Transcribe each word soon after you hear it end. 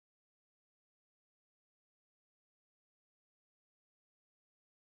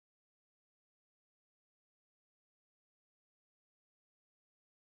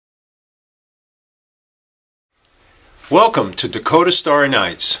Welcome to Dakota Starry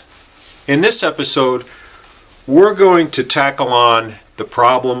Nights. In this episode, we're going to tackle on the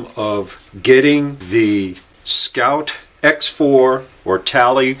problem of getting the Scout X4 or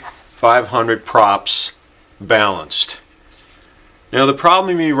Tali 500 props balanced. Now the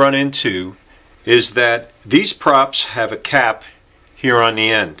problem you run into is that these props have a cap here on the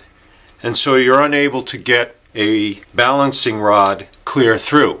end, and so you're unable to get a balancing rod clear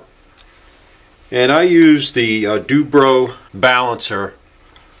through. And I use the Dubro balancer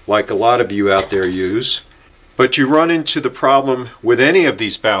like a lot of you out there use, but you run into the problem with any of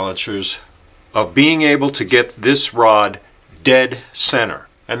these balancers of being able to get this rod dead center.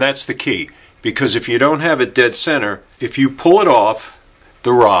 And that's the key, because if you don't have it dead center, if you pull it off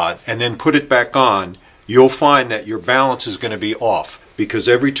the rod and then put it back on, you'll find that your balance is going to be off, because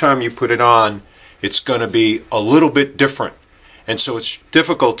every time you put it on, it's going to be a little bit different. And so it's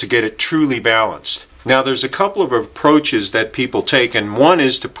difficult to get it truly balanced. Now there's a couple of approaches that people take, and one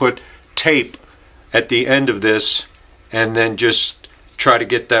is to put tape at the end of this and then just try to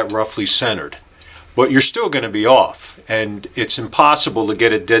get that roughly centered. But you're still going to be off, and it's impossible to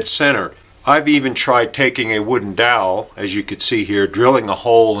get it dead center. I've even tried taking a wooden dowel, as you could see here, drilling a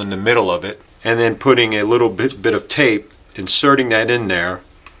hole in the middle of it, and then putting a little bit of tape, inserting that in there,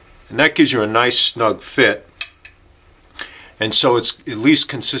 and that gives you a nice snug fit. And so it's at least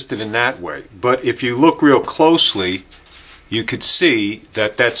consistent in that way. But if you look real closely, you could see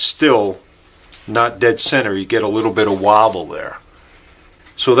that that's still not dead center. You get a little bit of wobble there.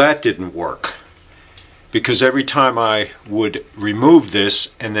 So that didn't work, because every time I would remove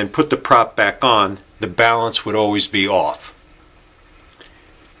this and then put the prop back on, the balance would always be off.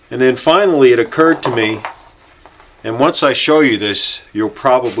 And then finally it occurred to me, and once I show you this, you'll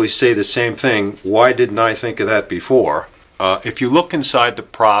probably say the same thing: why didn't I think of that before? If you look inside the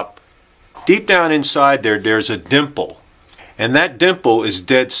prop, deep down inside there's a dimple, and that dimple is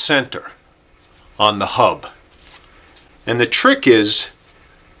dead center on the hub. And the trick is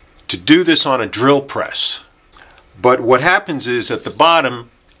to do this on a drill press. But what happens is at the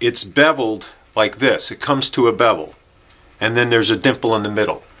bottom it's beveled like this. It comes to a bevel, and then there's a dimple in the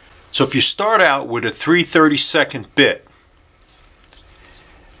middle. So if you start out with a 3/32 bit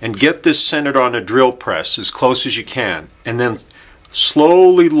and get this centered on a drill press as close as you can, and then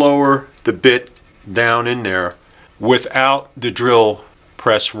slowly lower the bit down in there without the drill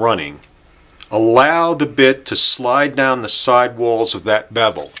press running. Allow the bit to slide down the side walls of that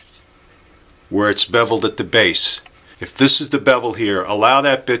bevel where it's beveled at the base. If this is the bevel here, allow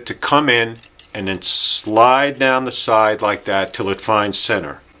that bit to come in and then slide down the side like that till it finds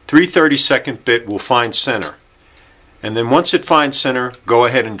center. 3/32 bit will find center. And then once it finds center, go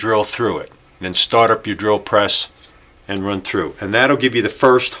ahead and drill through it. And then start up your drill press and run through. And that'll give you the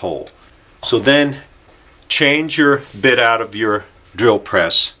first hole. So then change your bit out of your drill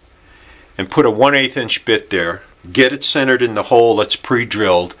press and put a 1/8 inch bit there. Get it centered in the hole that's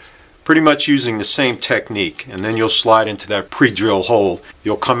pre-drilled, pretty much using the same technique. And then you'll slide into that pre-drill hole.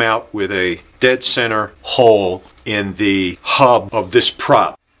 You'll come out with a dead center hole in the hub of this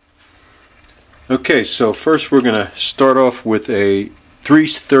prop. Okay, so first we're going to start off with a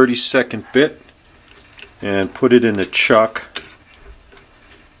 3/32 bit and put it in the chuck.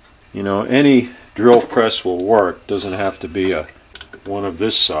 You know, any drill press will work. Doesn't have to be one of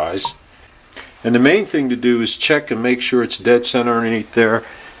this size. And the main thing to do is check and make sure it's dead center underneath there,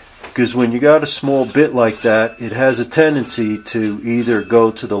 because when you got a small bit like that, it has a tendency to either go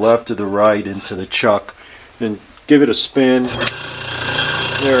to the left or the right into the chuck. Then give it a spin.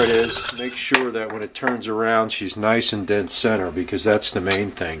 There it is. Make sure that when it turns around, she's nice and dead center, because that's the main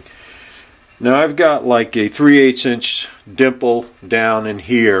thing. Now I've got like a 3/8 inch dimple down in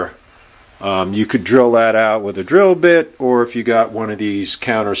here. You could drill that out with a drill bit, or if you got one of these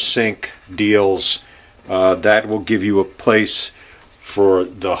countersink deals, that will give you a place for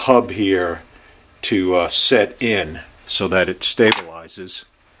the hub here to set in so that it stabilizes.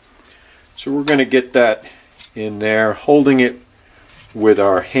 So we're going to get that in there, holding it with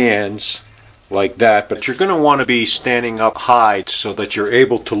our hands like that, but you're going to want to be standing up high so that you're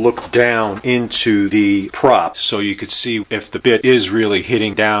able to look down into the prop so you could see if the bit is really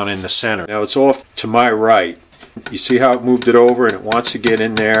hitting down in the center. Now it's off to my right. You see how it moved it over, and it wants to get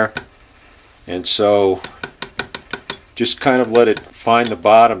in there, and so just kind of let it find the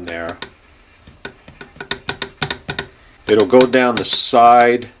bottom there. It'll go down the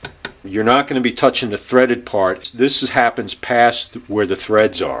side. You're not going to be touching the threaded part. This happens past where the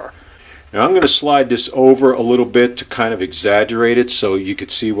threads are. Now I'm going to slide this over a little bit to kind of exaggerate it so you could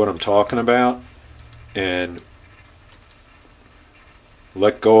see what I'm talking about. And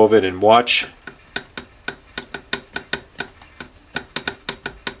let go of it and watch.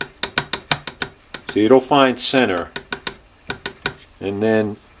 See, it'll find center. And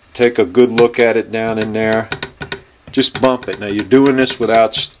then take a good look at it down in there. Just bump it. Now you're doing this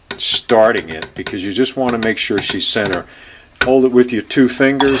without starting it because you just want to make sure she's center. Hold it with your 2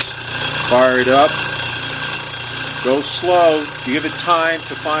 fingers. Fire it up. Go slow. Give it time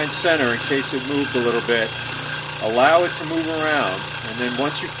to find center in case it moved a little bit. Allow it to move around. And then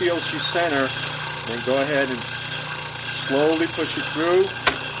once you feel she's center, then go ahead and slowly push it through.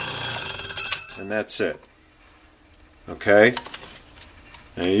 And that's it. Okay?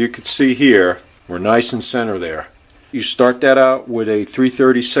 Now you can see here, we're nice and center there. You start that out with a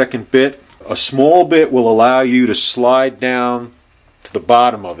 3/32 bit. A small bit will allow you to slide down to the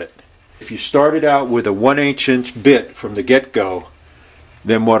bottom of it. If you started out with a 1/8" bit from the get-go,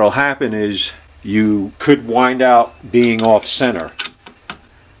 then what will happen is you could wind out being off center.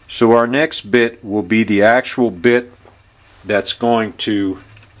 So our next bit will be the actual bit that's going to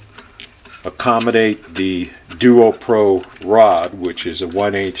accommodate the Duo Pro rod, which is a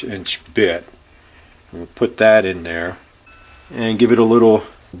 1/8" bit. We'll put that in there and give it a little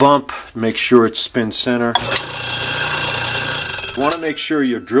bump. Make sure it spins center. You want to make sure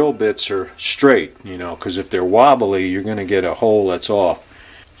your drill bits are straight, you know, because if they're wobbly, you're going to get a hole that's off.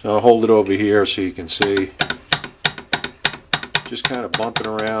 So I'll hold it over here so you can see. Just kind of bump it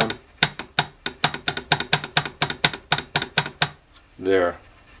around. There.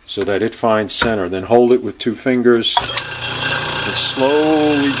 So that it finds center. Then hold it with 2 fingers and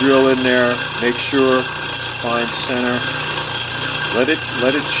slowly drill in there. Make sure it finds center. Let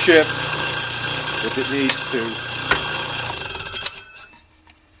it shift if it needs to.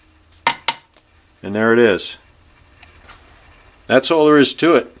 And there it is. That's all there is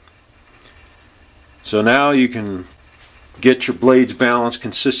to it. So now you can get your blades balanced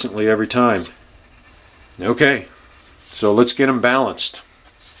consistently every time. Okay, so let's get them balanced.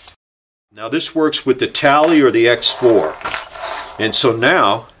 Now this works with the Tali or the X4. And so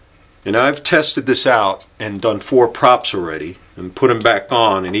now, and I've tested this out and done 4 props already and put them back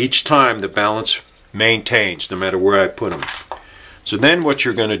on, and each time the balance maintains no matter where I put them. So then what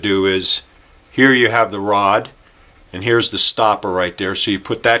you're going to do is, here you have the rod and here's the stopper right there. So you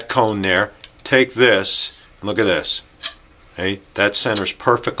put that cone there, take this, and look at this. Okay, that center's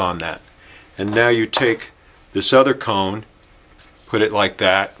perfect on that. And now you take this other cone, put it like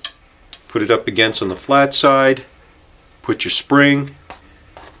that, put it up against on the flat side, put your spring,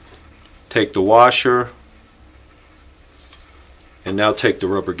 take the washer, and now take the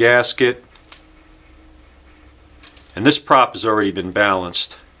rubber gasket. And this prop has already been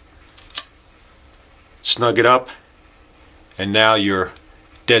balanced. Snug it up, and now you're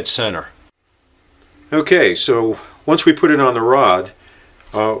dead center. Okay, so once we put it on the rod,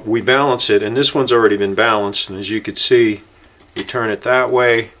 we balance it, and this one's already been balanced, and as you can see, we turn it that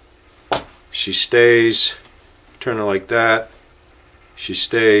way, she stays, turn it like that, she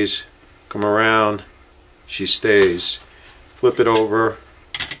stays, come around, she stays, flip it over,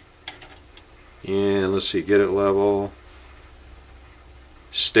 and let's see, get it level,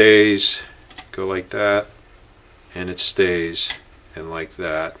 stays, go like that, and it stays, and like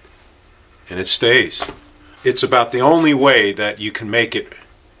that, and it stays. It's about the only way that you can make it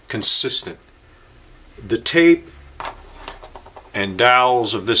consistent. The tape and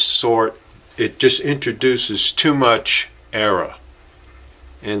dowels of this sort, it just introduces too much error.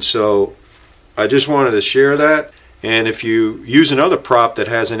 And so I just wanted to share that. And if you use another prop that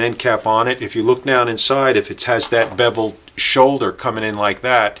has an end cap on it, if you look down inside, if it has that beveled shoulder coming in like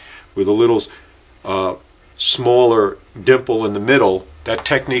that with a little smaller dimple in the middle, that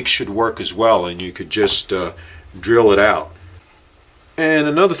technique should work as well, and you could just drill it out. And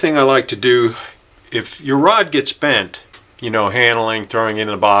another thing I like to do, if your rod gets bent, you know, handling, throwing it in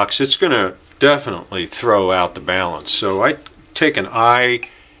the box, it's going to definitely throw out the balance. So I take an eye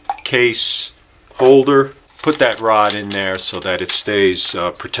case holder, put that rod in there so that it stays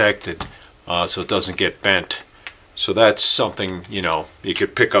protected, so it doesn't get bent. So that's something, you know, you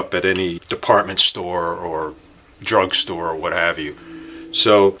could pick up at any department store or drugstore or what have you.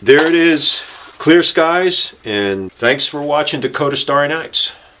 So there it is, clear skies, and thanks for watching Dakota Starry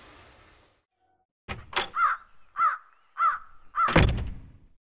Nights.